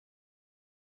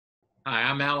Hi,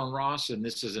 I'm Alan Ross, and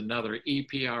this is another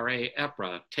EPRA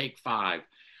EPRA Take 5.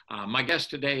 My guest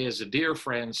today is a dear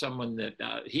friend, someone that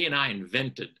he and I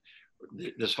invented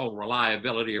this whole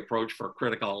reliability approach for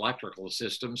critical electrical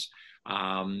systems.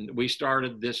 We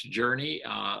started this journey,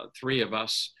 three of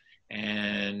us,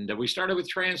 and we started with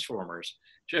transformers.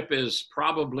 Chip is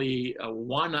probably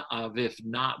one of, if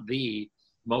not the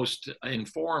most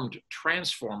informed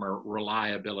transformer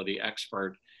reliability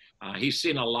expert. He's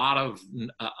seen a lot of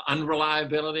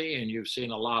unreliability, and you've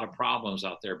seen a lot of problems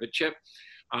out there. But Chip,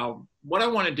 what I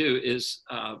want to do is,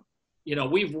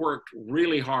 we've worked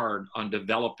really hard on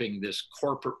developing this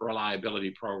corporate reliability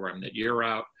program that you're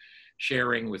out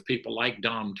sharing with people like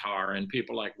Domtar and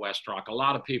people like Westrock, a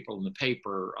lot of people in the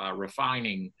paper,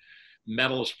 refining,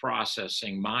 metals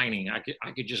processing, mining.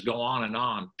 I could just go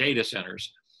on, data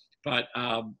centers. But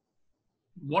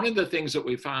one of the things that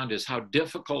we found is how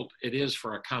difficult it is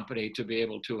for a company to be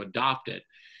able to adopt it.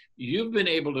 You've been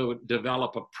able to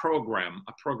develop a program,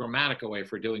 a programmatic way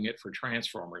for doing it for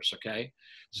transformers, okay?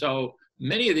 So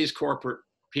many of these corporate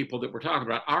people that we're talking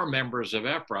about are members of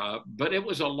EPRA, but it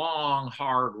was a long,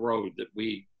 hard road that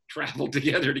we traveled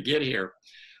together to get here.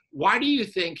 Why do you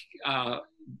think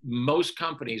most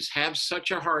companies have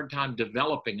such a hard time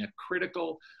developing a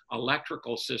critical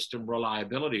electrical system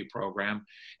reliability program,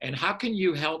 and how can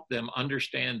you help them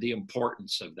understand the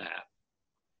importance of that?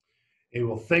 Hey,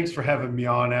 well, thanks for having me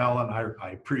on, Alan.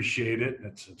 I appreciate it.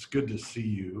 It's good to see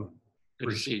you.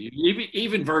 Good to see Appreciate you,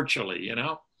 even virtually. We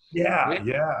Yeah, have,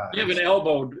 yeah. we have an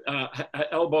elbowed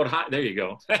high. There you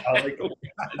go. I like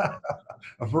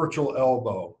a virtual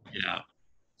elbow. Yeah.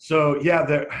 So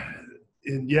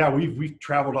we've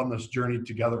traveled on this journey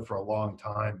together for a long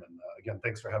time. And again,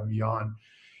 thanks for having me on.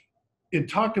 In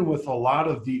talking with a lot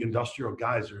of the industrial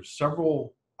guys, there's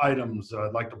several items that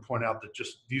I'd like to point out that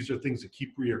just these are things that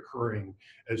keep reoccurring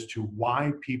as to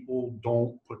why people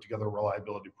don't put together a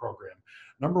reliability program.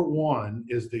 Number one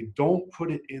is they don't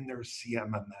put it in their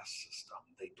CMMS system.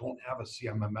 They don't have a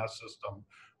CMMS system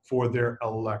for their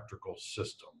electrical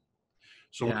system.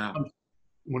 So Yeah.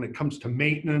 when it comes to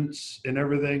maintenance and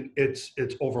everything, it's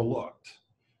overlooked.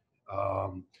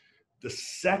 The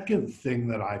second thing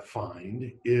that I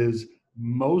find is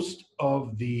most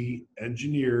of the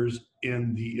engineers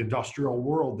in the industrial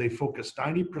world, they focus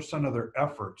 90% of their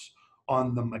efforts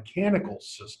on the mechanical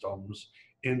systems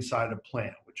inside a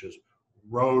plant, which is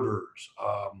rotors,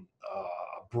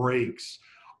 brakes,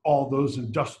 all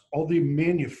the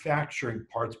manufacturing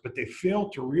parts, but they fail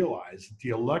to realize that the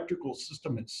electrical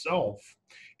system itself,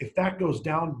 if that goes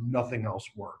down, nothing else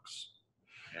works.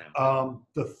 Yeah.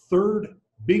 The third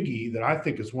biggie that I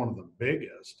think is one of the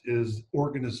biggest is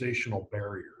organizational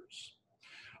barriers.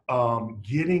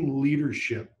 Getting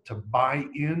leadership to buy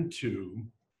into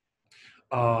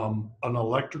an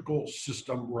electrical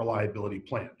system reliability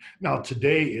plan. Now,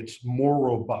 today it's more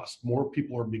robust. More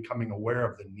people are becoming aware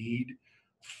of the need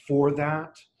for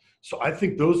that. So I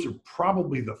think those are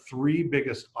probably the three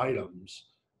biggest items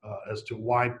as to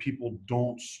why people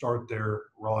don't start their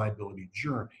reliability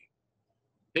journey.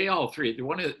 They all three.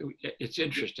 It's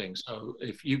interesting. So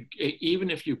even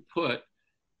if you put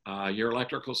your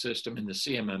electrical system in the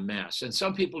CMMS, and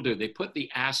some people do, they put the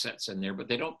assets in there, but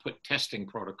they don't put testing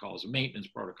protocols, maintenance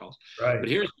protocols. Right. But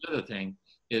here's the other thing: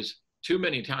 is too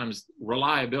many times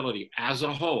reliability as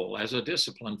a whole, as a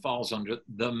discipline, falls under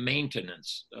the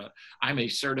maintenance. I'm a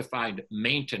certified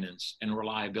maintenance and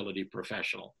reliability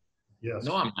professional. Yes.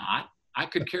 No, I'm not. I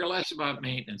could care less about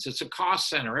maintenance. It's a cost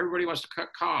center. Everybody wants to cut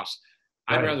costs.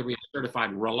 I'd Right. rather be a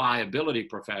certified reliability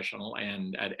professional,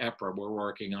 and at EPRA, we're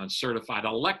working on certified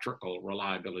electrical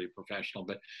reliability professional.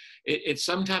 But it's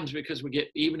sometimes because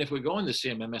even if we go in the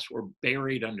CMMS, we're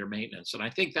buried under maintenance. And I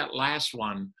think that last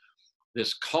one,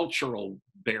 this cultural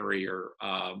barrier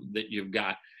that you've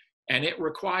got, and it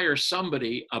requires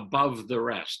somebody above the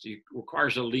rest. It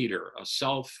requires a leader,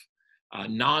 a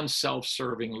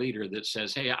non-self-serving leader that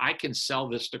says, hey, I can sell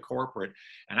this to corporate,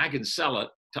 and I can sell it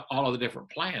to all of the different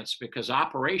plants, because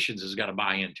operations has got to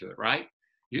buy into it, right?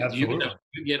 Absolutely.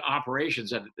 You get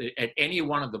operations at any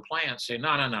one of the plants say,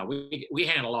 no, we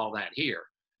handle all that here.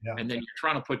 Yeah. And then you're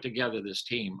trying to put together this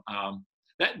team.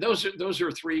 Those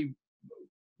are three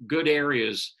good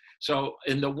areas. So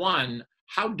in the one,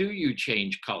 how do you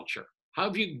change culture? How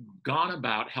have you gone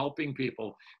about helping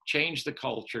people change the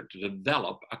culture to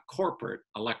develop a corporate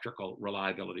electrical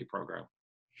reliability program?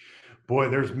 Boy,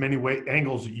 there's many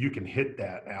angles that you can hit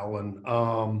that, Alan.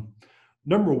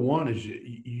 Number one is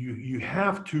you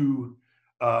have to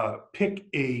pick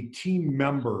a team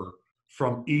member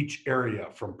from each area,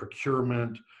 from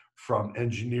procurement, from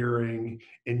engineering,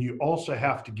 and you also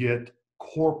have to get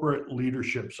corporate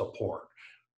leadership support.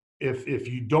 if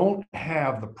you don't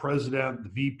have the president, the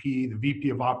VP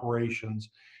of operations,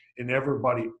 and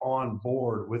everybody on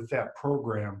board with that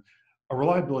program, a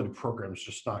reliability program is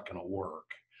just not going to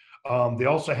work. They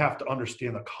also have to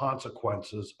understand the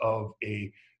consequences of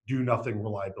a do nothing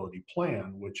reliability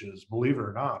plan, which is, believe it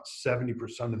or not,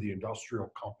 70% of the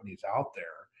industrial companies out there.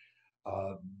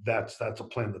 That's a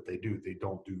plan that they do. They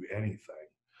don't do anything.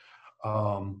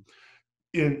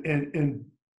 And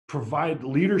provide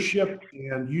leadership,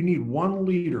 and you need one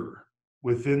leader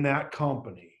within that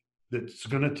company that's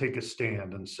going to take a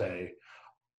stand and say,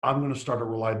 I'm going to start a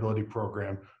reliability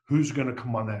program. Who's going to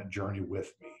come on that journey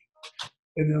with me?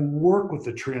 And then work with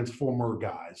the transformer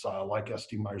guys like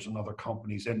SDMyers and other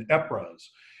companies and EPRAs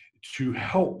to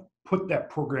help put that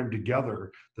program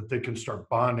together, that they can start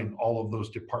bonding all of those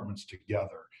departments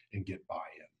together and get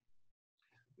buy-in.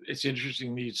 It's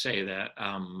interesting you say that.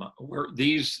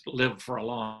 These live for a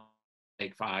long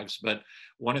take fives, but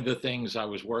one of the things I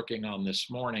was working on this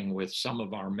morning with some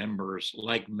of our members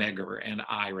like Megger and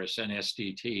Iris and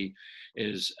SDT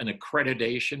is an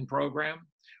accreditation program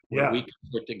where we can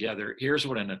put together, here's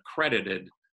what an accredited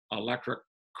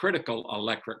critical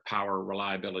electric power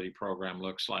reliability program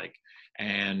looks like.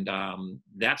 And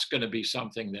that's going to be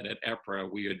something that at EPRA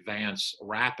we advance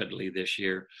rapidly this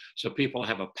year, so people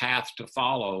have a path to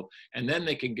follow, and then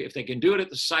they can, if they can do it at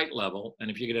the site level,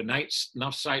 and if you get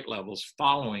enough site levels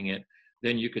following it,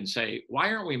 then you can say,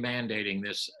 why aren't we mandating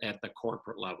this at the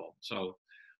corporate level? So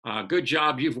good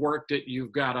job, you've worked it.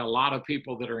 You've got a lot of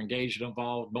people that are engaged and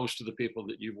involved. Most of the people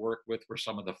that you've worked with were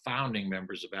some of the founding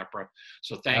members of EPRA,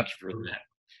 so thank you for that.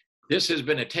 This has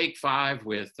been a Take 5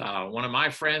 with one of my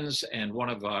friends and one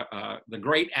of the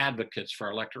great advocates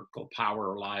for electrical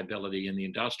power reliability in the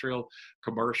industrial,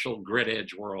 commercial, grid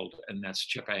edge world, and that's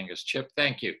Chip Angus. Chip,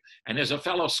 thank you. And as a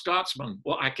fellow Scotsman,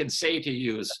 what I can say to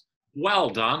you is, well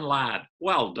done, lad,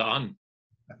 well done.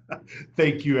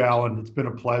 Thank you, Alan. It's been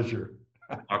a pleasure.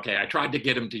 Okay, I tried to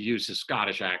get him to use his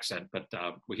Scottish accent, but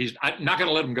I'm not going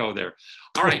to let him go there.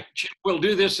 All right, Chip, we'll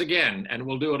do this again, and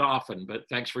we'll do it often, but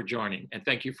thanks for joining, and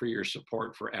thank you for your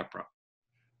support for EPRA.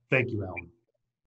 Thank you, Alan.